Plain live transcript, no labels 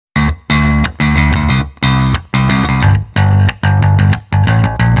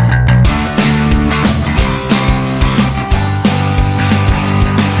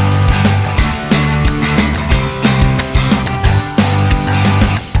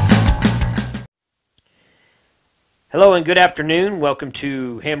Hello and good afternoon. Welcome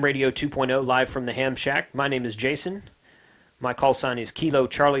to Ham Radio 2.0 live from the Ham Shack. My name is Jason. My call sign is Kilo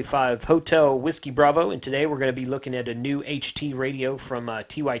Charlie 5 Hotel Whiskey Bravo, and today we're going to be looking at a new HT radio from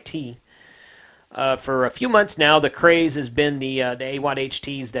TYT. For a few months now, the craze has been the AWatt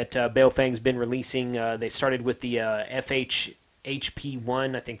HTs that Baofeng's been releasing. They started with the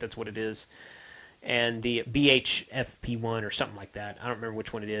FHP1, I think that's what it is, and the BHFP1 or something like that. I don't remember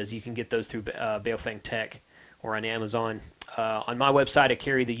which one it is. You can get those through Baofeng Tech or on Amazon. On my website, I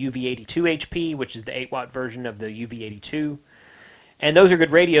carry the UV80 HP, which is the 8-watt version of the UV82. And those are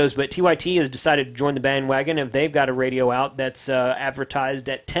good radios, but TYT has decided to join the bandwagon, and they've got a radio out that's advertised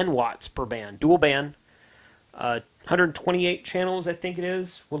at 10 watts per band, dual band, 128 channels, I think it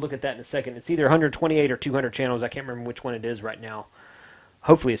is. We'll look at that in a second. It's either 128 or 200 channels. I can't remember which one it is right now.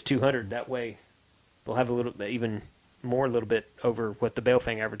 Hopefully it's 200. That way we'll have a little bit, even more, a little bit over what the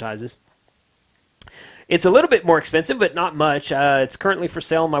Baofeng advertises. It's a little bit more expensive, but not much. It's currently for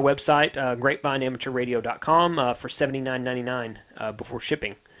sale on my website, grapevineamateurradio.com, for $79.99 before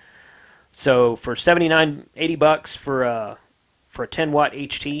shipping. So for $79.80 for a 10-watt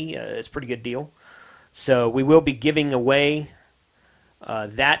HT, it's a pretty good deal. So we will be giving away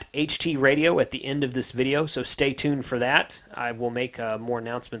that HT radio at the end of this video, so stay tuned for that. I will make more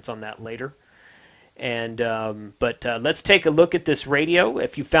announcements on that later. And but let's take a look at this radio.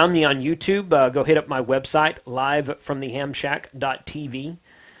 If you found me on YouTube, go hit up my website, livefromthehamshack.tv.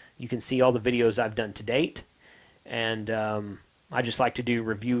 You can see all the videos I've done to date. And I just like to do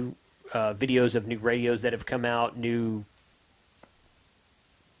review videos of new radios that have come out, new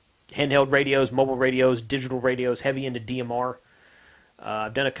handheld radios, mobile radios, digital radios, heavy into DMR.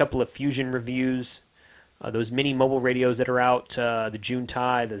 I've done a couple of Fusion reviews. Those mini mobile radios that are out, the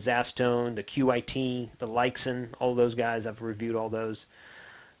Juntai, the Zastone, the QIT, the Leixen, all those guys, I've reviewed all those.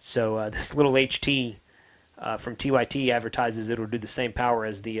 So this little HT from TYT advertises it will do the same power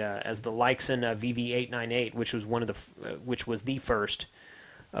as the Leixen VV898, which was the first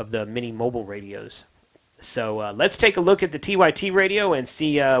of the mini mobile radios. So let's take a look at the TYT radio and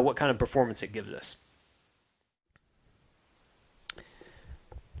see what kind of performance it gives us.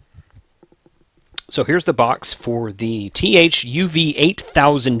 So here's the box for the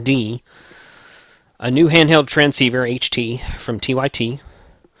TH-UV8000D, a new handheld transceiver HT from TYT.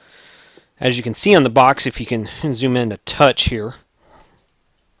 As you can see on the box, if you can zoom in a touch here,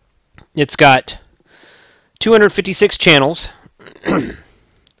 it's got 256 channels.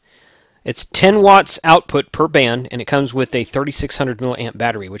 It's 10 watts output per band, and it comes with a 3600 milliamp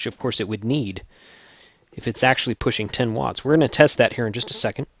battery, which of course it would need if it's actually pushing 10 watts. We're going to test that here in just a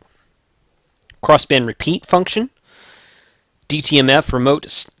second. Crossband repeat function, DTMF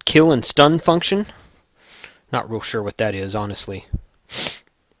remote kill and stun function. Not real sure what that is, honestly.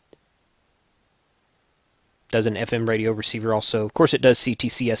 Does an FM radio receiver also. Of course it does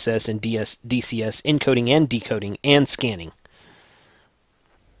CTCSS and DCS encoding and decoding and scanning.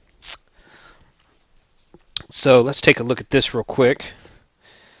 So let's take a look at this real quick.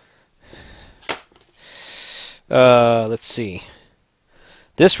 Let's see.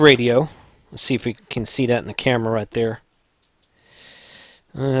 This radio, let's see if we can see that in the camera right there.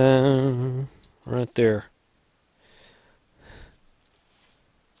 Right there.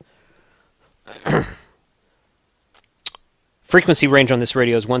 Frequency range on this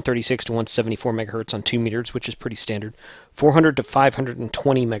radio is 136 to 174 megahertz on 2 meters, which is pretty standard. 400 to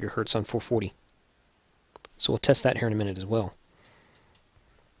 520 megahertz on 440. So we'll test that here in a minute as well.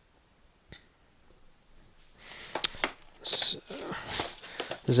 So,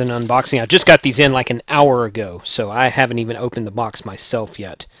 this is an unboxing. I just got these in like an hour ago, so I haven't even opened the box myself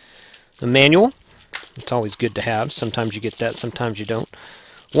yet. The manual, it's always good to have. Sometimes you get that, sometimes you don't.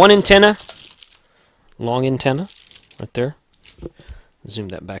 One antenna, long antenna, right there. Zoom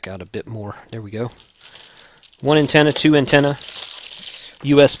that back out a bit more. There we go. One antenna, two antenna,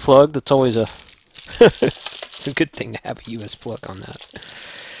 US plug. That's always a it's a good thing to have a US plug on that.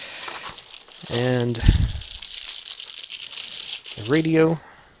 And the radio,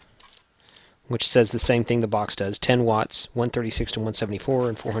 which says the same thing the box does, 10 watts, 136 to 174,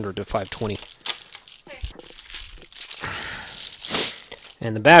 and 400 to 520.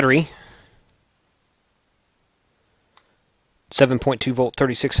 And the battery, 7.2 volt,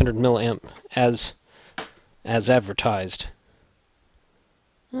 3600 milliamp, as advertised.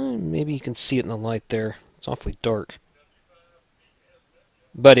 Maybe you can see it in the light there. It's awfully dark.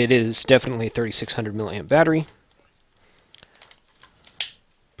 But it is definitely a 3600 milliamp battery.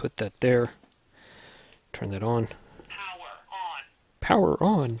 Put that there. Turn that on. Power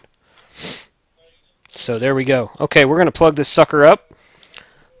on. So there we go. Okay, we're going to plug this sucker up,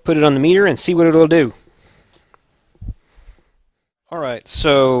 put it on the meter, and see what it'll do. Alright,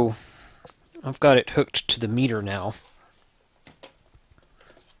 so I've got it hooked to the meter now.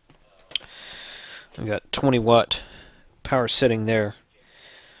 I've got 20 watt power setting there.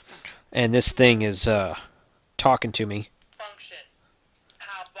 And this thing is talking to me. Function.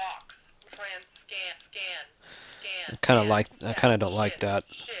 How box. Trans scan. I kind of don't like that.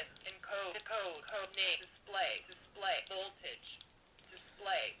 Shift. Encode. Code name. Display. Voltage.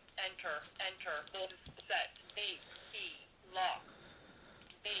 Display. Enter. Voltage. Set. Lock.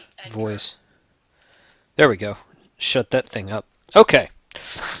 Enter. Voice. There we go. Shut that thing up. Okay.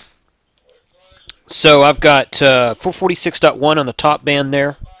 So I've got 446.1 on the top band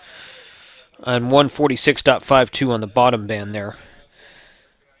there, and 146.52 on the bottom band there,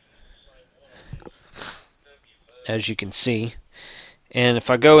 as you can see. And if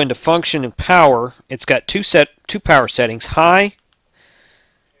I go into function and power, it's got two power settings, high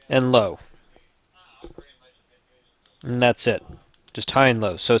and low. And that's it. Just high and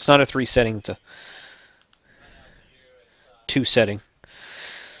low. So it's not a 3 setting, it's a 2 setting.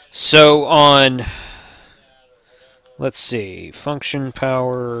 So on, let's see, function,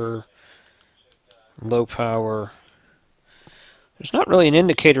 power, low power. There's not really an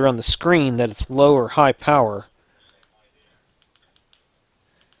indicator on the screen that it's low or high power.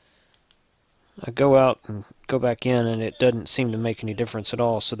 I go out and go back in and it doesn't seem to make any difference at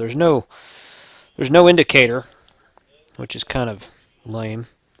all. So there's no indicator, which is kind of lame.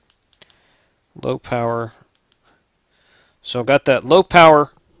 Low power. So I've got that low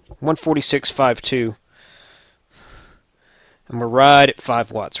power 146.52, and we're right at 5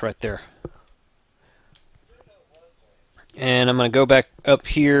 watts right there. And I'm going to go back up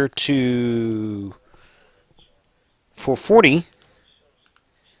here to 440,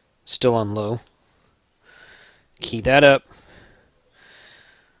 still on low. Key that up.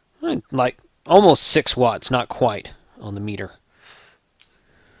 Like almost 6 watts, not quite, on the meter.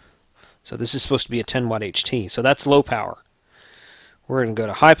 So this is supposed to be a 10 watt HT, so that's low power. We're going to go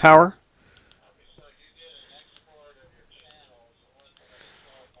to high power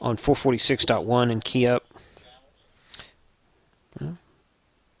on 446.1 and key up.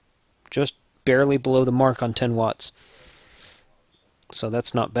 Just barely below the mark on 10 watts. So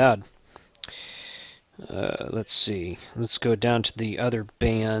that's not bad. Let's see. Let's go down to the other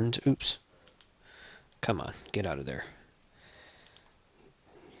band. Oops. Come on, get out of there.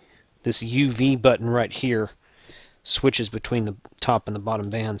 This UV button right here switches between the top and the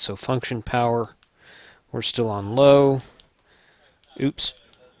bottom band. So function, power, we're still on low. Oops.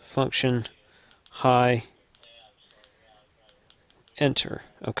 Function, high, enter.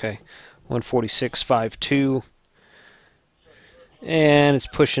 Okay. 146.52. And it's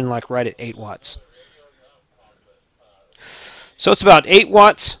pushing like right at 8 watts. So it's about 8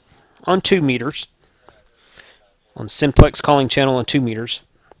 watts on 2 meters. On simplex calling channel on 2 meters.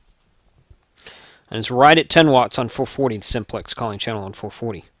 And it's right at 10 watts on 440, the simplex calling channel on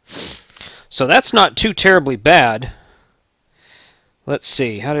 440. So that's not too terribly bad. Let's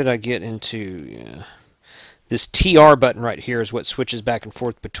see, how did I get into... this TR button right here is what switches back and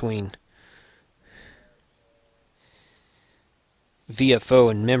forth between VFO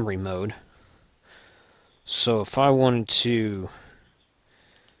and memory mode. So if I wanted to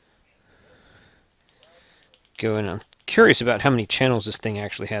go in, I'm curious about how many channels this thing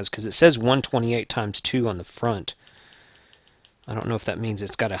actually has, because it says 128 times 2 on the front. I don't know if that means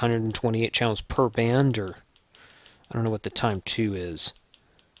it's got 128 channels per band, or I don't know what the time 2 is.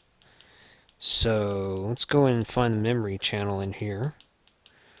 So let's go in and find the memory channel in here.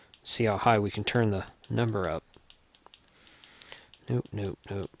 See how high we can turn the number up. Nope.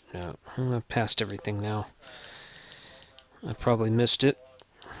 I've passed everything now. I probably missed it.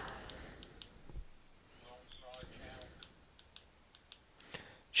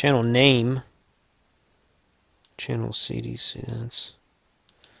 Channel name. Channel CDC. That's...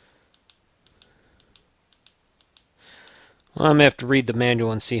 well, I'm going to have to read the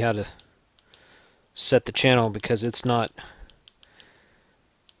manual and see how to set the channel, because it's not...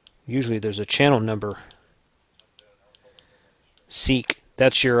 usually there's a channel number. Seek.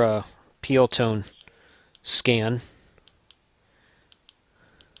 That's your PL tone scan.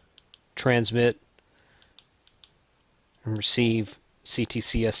 Transmit and receive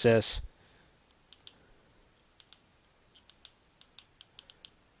CTCSS.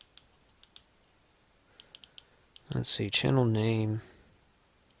 Let's see, channel name.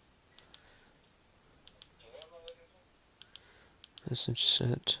 Message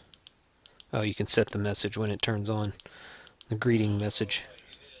set. Oh, you can set the message when it turns on. The greeting message.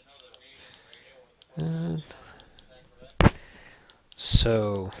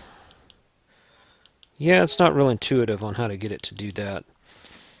 So, Yeah, it's not real intuitive on how to get it to do that.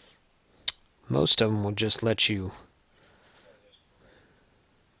 Most of them will just let you...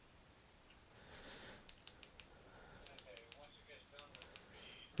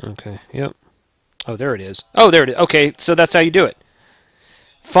 Okay, yep. Oh, there it is. Oh, there it is. Okay, so that's how you do it.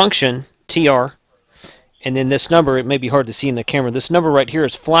 Function, TR, and then this number, it may be hard to see in the camera. This number right here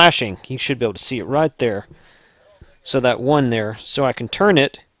is flashing. You should be able to see it right there. So that 1 there. So I can turn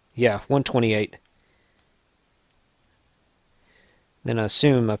it. Yeah, 128. Then I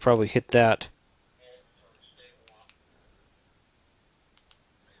assume I probably hit that.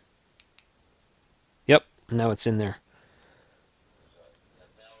 Yep, now it's in there.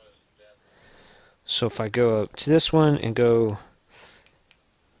 So if I go up to this one and go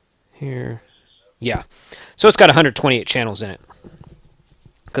here, yeah. So it's got 128 channels in it.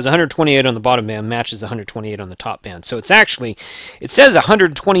 Because 128 on the bottom band matches 128 on the top band. So it's actually, it says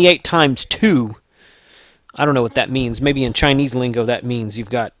 128 times 2. I don't know what that means. Maybe in Chinese lingo that means you've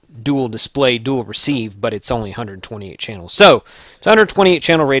got dual display, dual receive, but it's only 128 channels. So it's a 128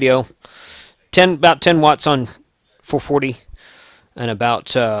 channel radio, about 10 watts on 440, and about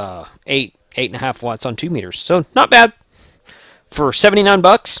 8.5 watts on 2 meters. So not bad. For 79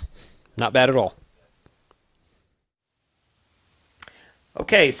 bucks, not bad at all.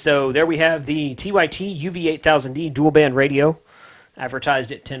 Okay, so there we have the TYT UV8000D dual band radio,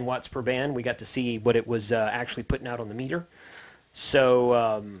 advertised at 10 watts per band. We got to see what it was actually putting out on the meter.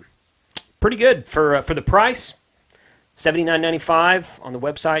 So pretty good for the price. $79.95 on the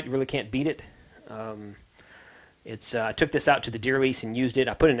website. You really can't beat it. I took this out to the deer lease and used it.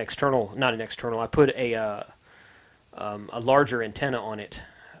 I put an external, not an external. I put a larger antenna on it,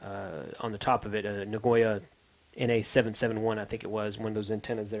 on the top of it, a Nagoya NA771, I think it was, one of those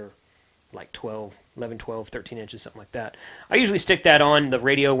antennas that are like 11, 12, 13 inches, something like that. I usually stick that on the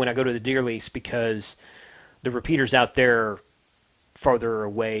radio when I go to the deer lease because the repeaters out there are farther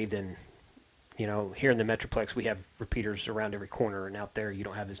away than, you know, here in the Metroplex we have repeaters around every corner, and out there you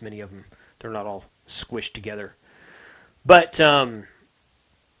don't have as many of them. They're not all squished together. But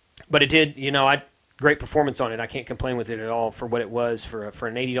it did, you know, great performance on it. I can't complain with it at all for what it was for an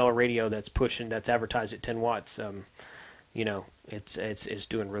 $80 radio that's advertised at 10 watts. You know, it's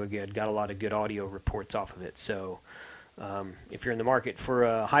doing really good. Got a lot of good audio reports off of it. So if you're in the market for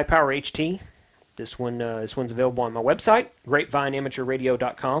a high power HT, this one's available on my website,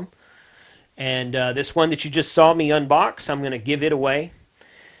 grapevineamateurradio.com. And this one that you just saw me unbox, I'm going to give it away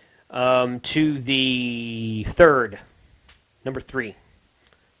to the number 3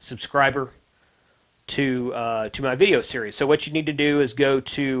 subscriber to my video series. So what you need to do is go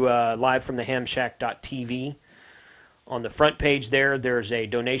to livefromthehamshack.tv. On the front page there's a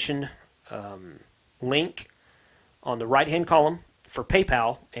donation link on the right-hand column for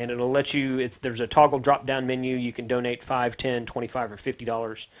PayPal, and it'll let you, there's a toggle drop-down menu. You can donate $5, $10, $25, or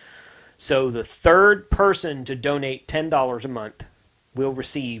 $50. So the third person to donate $10 a month will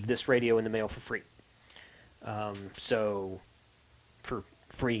receive this radio in the mail for free. So for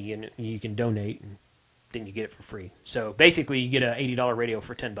free, and you can donate, and then you get it for free. So basically, you get an $80 radio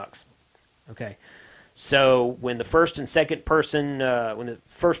for 10 bucks. Okay. So when the first and second person, when the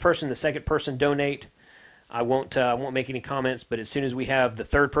first person and the second person donate, I won't make any comments. But as soon as we have the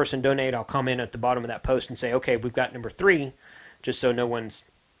third person donate, I'll comment at the bottom of that post and say, okay, we've got number 3, just so no one's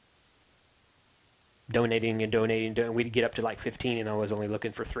donating and donating. We'd get up to like 15, and I was only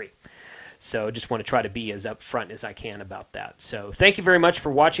looking for 3. So just want to try to be as upfront as I can about that. So thank you very much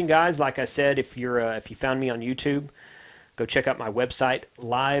for watching, guys. Like I said, if you found me on YouTube, go check out my website,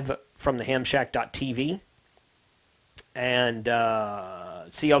 livefromthehamshack.tv, and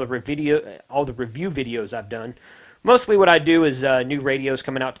see all the review videos I've done. Mostly what I do is new radios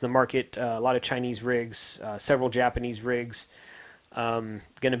coming out to the market, a lot of Chinese rigs, several Japanese rigs. Going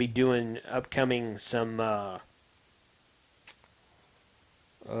to be doing upcoming some,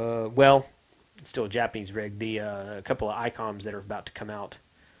 well, it's still a Japanese rig. A couple of ICOMs that are about to come out,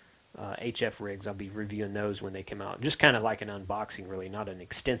 HF rigs. I'll be reviewing those when they come out. Just kind of like an unboxing, really, not an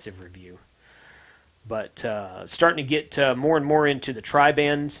extensive review. But starting to get more and more into the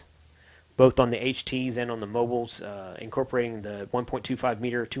tri-bands, both on the HTs and on the mobiles, incorporating the 1.25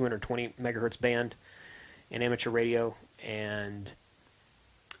 meter, 220 megahertz band in amateur radio, and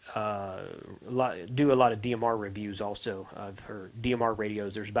do a lot of DMR reviews also. I've heard DMR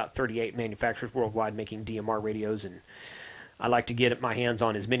radios. There's about 38 manufacturers worldwide making DMR radios, and I like to get my hands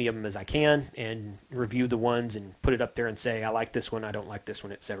on as many of them as I can and review the ones and put it up there and say, I like this one, I don't like this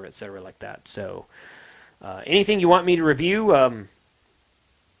one, etc., like that. So anything you want me to review,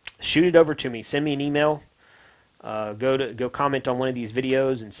 shoot it over to me. Send me an email. Go comment on one of these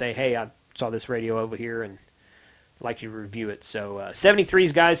videos and say, hey, saw this radio over here and like you to review it. So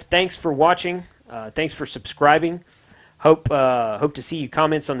 73s, guys, thanks for watching. Thanks for subscribing. Hope to see you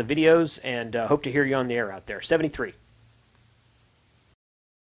comments on the videos, and hope to hear you on the air out there. 73.